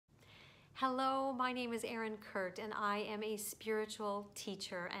Hello, my name is Erin Kurt and I am a spiritual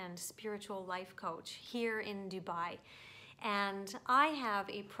teacher and spiritual life coach here in Dubai. And I have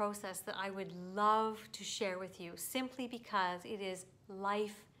a process that I would love to share with you simply because it is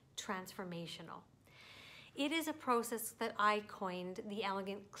life transformational. It is a process that I coined the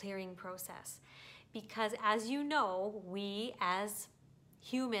elegant clearing process because, as you know, we as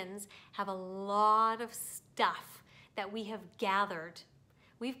humans have a lot of stuff that we have gathered.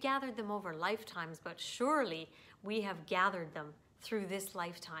 We've gathered them over lifetimes, but surely we have gathered them through this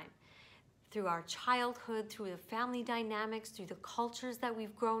lifetime, through our childhood, through the family dynamics, through the cultures that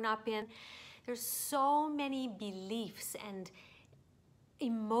we've grown up in. There's so many beliefs and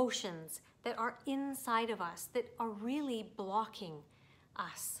emotions that are inside of us that are really blocking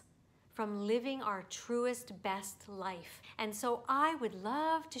us from living our truest, best life. And so I would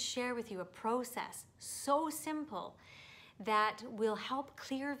love to share with you a process so simple that will help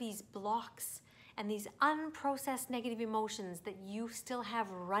clear these blocks and these unprocessed negative emotions that you still have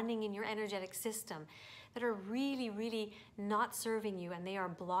running in your energetic system that are really not serving you, and they are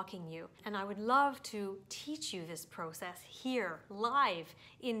blocking you. And I would love to teach you this process here, live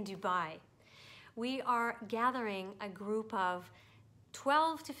in Dubai. We are gathering a group of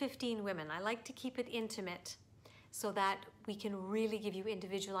 12 to 15 women. I like to keep it intimate so that we can really give you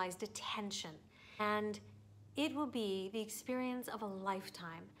individualized attention. And it will be the experience of a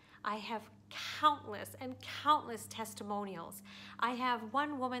lifetime. I have countless and countless testimonials. I have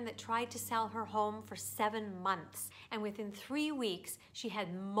one woman that tried to sell her home for 7 months, and within 3 weeks, she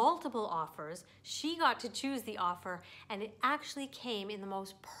had multiple offers. She got to choose the offer, and it actually came in the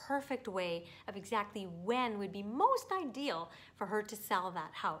most perfect way of exactly when would be most ideal for her to sell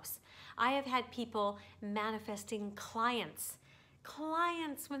that house. I have had people manifesting clients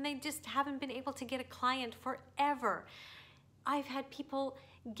when they just haven't been able to get a client forever. I've had people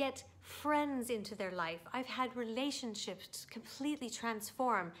get friends into their life. I've had relationships completely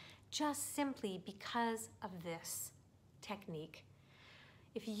transform just simply because of this technique.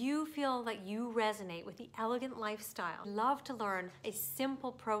 If you feel that you resonate with the elegant lifestyle, love to learn a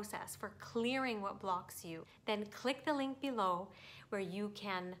simple process for clearing what blocks you, then click the link below where you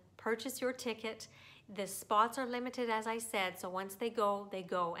can purchase your ticket. The spots are limited, as I said, so once they go, they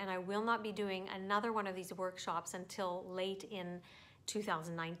go. And I will not be doing another one of these workshops until late in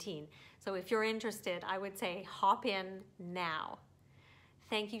 2019. So if you're interested, I would say hop in now.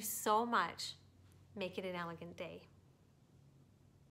 Thank you so much. Make it an elegant day.